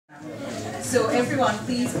So everyone,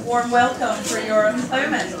 please warm welcome for Yoram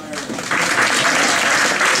Bauman.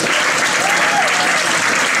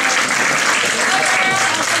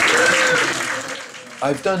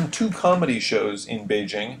 I've done 2 comedy shows in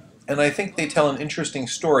Beijing, and I think they tell an interesting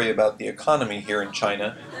story about the economy here in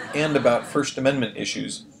China and about First Amendment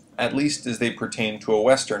issues, at least as they pertain to a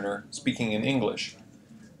Westerner speaking in English.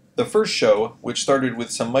 The first show, which started with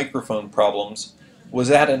some microphone problems, was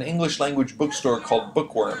at an English-language bookstore called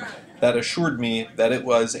Bookworm that assured me that it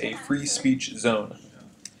was a free speech zone.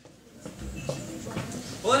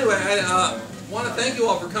 Well, anyway, I want to thank you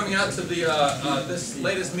all for coming out to the this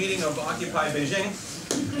latest meeting of Occupy Beijing.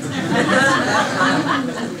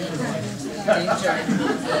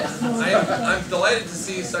 I'm delighted to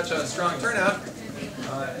see such a strong turnout,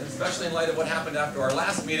 especially in light of what happened after our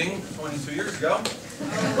last meeting 22 years ago.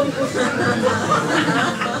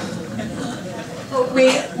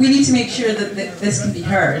 We need to make sure that this can be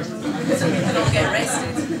heard. So we don't get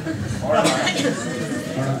arrested.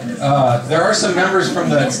 There are some members from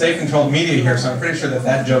the state-controlled media here, so I'm pretty sure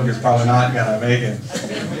that joke is probably not going to make it.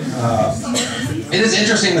 It is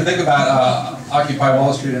interesting to think about Occupy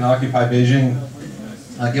Wall Street and Occupy Beijing,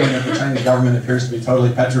 given that the Chinese government appears to be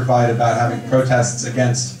totally petrified about having protests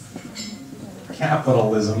against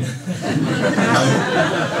capitalism.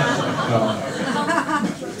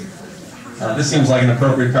 This seems like an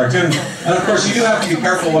appropriate cartoon. And of course, you do have to be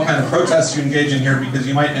careful what kind of protests you engage in here, because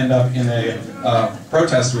you might end up in a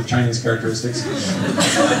protest with Chinese characteristics.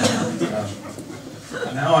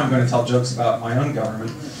 Now I'm going to tell jokes about my own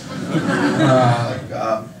government.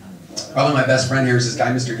 Probably my best friend here is this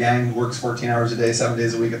guy, Mr. Yang, who works 14 hours a day, 7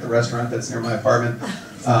 days a week at the restaurant that's near my apartment.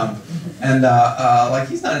 Like,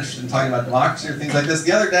 he's not interested in talking about democracy or things like this.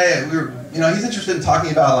 The other day, he's interested in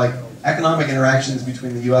talking about like economic interactions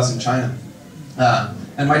between the U.S. and China.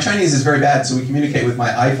 And my Chinese is very bad, so we communicate with my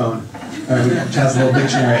iPhone, which has a little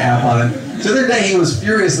dictionary app on it. So the other day he was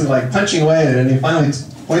furiously like punching away at it, and he finally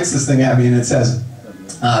points this thing at me, and it says,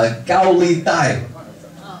 "Gao Li Dai."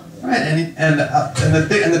 Right, and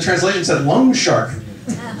the translation said "loan shark,"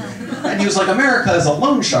 and he was like, "America is a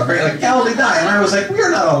loan shark, right? Like Gao Li Dai," and I was like, "We are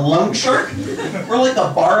not a loan shark. We're like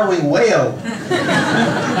a borrowing whale."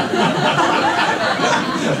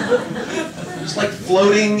 Just like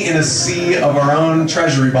floating in a sea of our own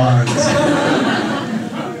treasury bonds.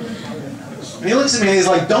 And he looks at me and he's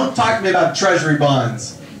like, "Don't talk to me about treasury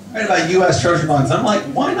bonds, right? About U.S. treasury bonds." I'm like,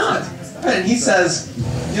 "Why not?" Right? And he says,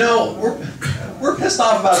 we're pissed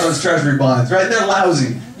off about those treasury bonds, right? They're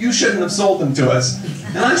lousy. You shouldn't have sold them to us."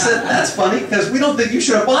 And I said, "That's funny, because we don't think you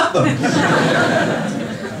should have bought them."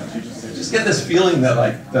 Just get this feeling that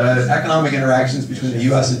like the economic interactions between the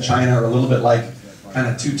U.S. and China are a little bit like kind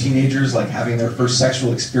of 2 teenagers like having their first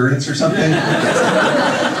sexual experience or something.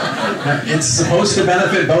 It's supposed to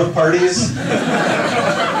benefit both parties. That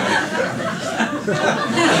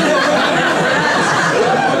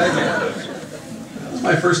was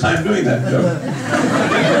my first time doing that joke.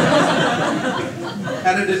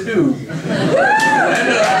 How did it do? All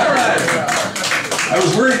right. I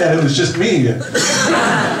was worried that it was just me. It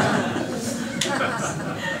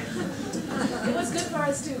was good for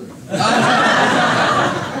us too.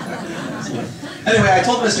 Anyway, I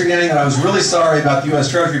told Mr. Yang that I was really sorry about the U.S.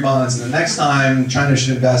 Treasury bonds, and the next time China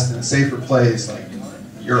should invest in a safer place like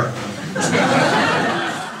Europe.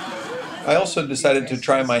 I also decided to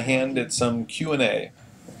try my hand at some Q&A.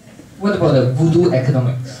 What about the voodoo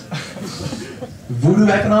economics? Voodoo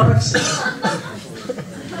economics?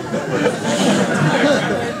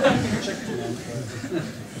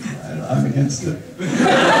 I'm against it.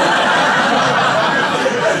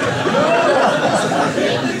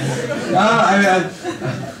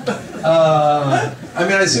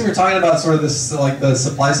 I assume you're talking about sort of this, like the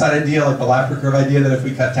supply side idea, like the Laffer curve idea, that if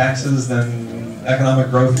we cut taxes, then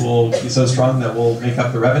economic growth will be so strong that we'll make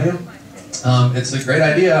up the revenue. It's a great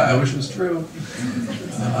idea. I wish it was true.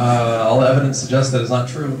 All the evidence suggests that it's not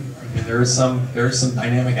true. I mean, there is some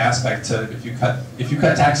dynamic aspect to if you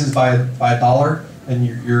cut taxes by $1, then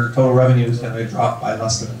your total revenue is going to drop by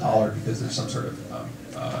less than $1 because there's some sort of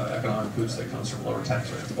economic boost that comes from lower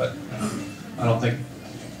tax rates. But I don't think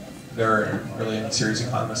there are really any serious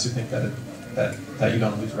economists who think that you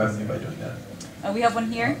don't lose revenue by doing that. We have one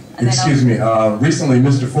here. And Excuse me. Recently,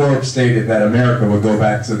 Mr. Forbes stated that America would go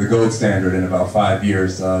back to the gold standard in about 5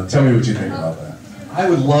 years. Tell me what you think about that. I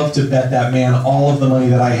would love to bet that man all of the money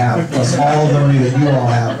that I have, plus all of the money that you all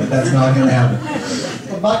have, but that's not going to happen.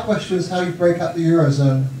 Well, my question is how you break up the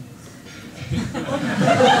Eurozone.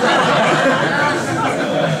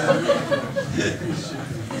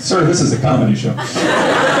 Sir, this is a comedy show.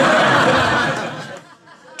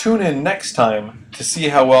 Tune in next time to see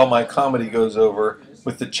how well my comedy goes over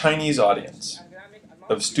with the Chinese audience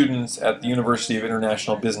of students at the University of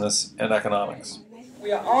International Business and Economics.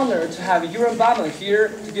 We are honored to have Yoram Bauman here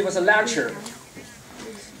to give us a lecture.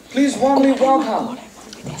 Please warmly welcome